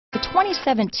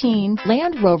2017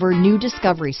 Land Rover New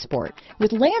Discovery Sport.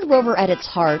 With Land Rover at its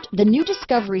heart, the New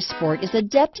Discovery Sport is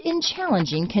adept in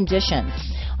challenging conditions.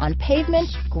 On pavement,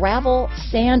 gravel,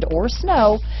 sand, or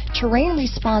snow, terrain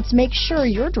response makes sure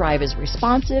your drive is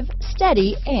responsive,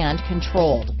 steady, and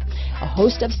controlled. A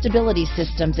host of stability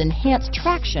systems enhance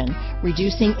traction,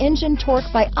 reducing engine torque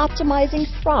by optimizing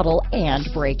throttle and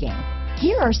braking.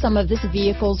 Here are some of this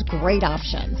vehicle's great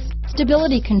options: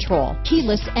 stability control,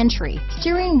 keyless entry,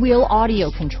 steering wheel audio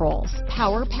controls,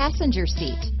 power passenger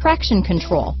seat, traction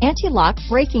control, anti-lock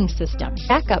braking system,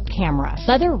 backup camera,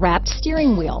 leather-wrapped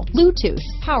steering wheel, Bluetooth,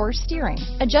 power steering,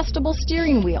 adjustable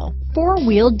steering wheel,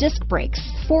 four-wheel disc brakes,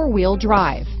 four-wheel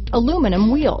drive,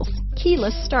 aluminum wheels,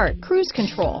 keyless start, cruise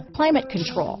control, climate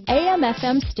control,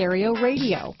 AM/FM stereo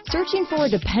radio. Searching for a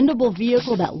dependable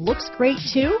vehicle that looks great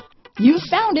too? You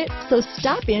found it, so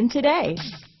stop in today.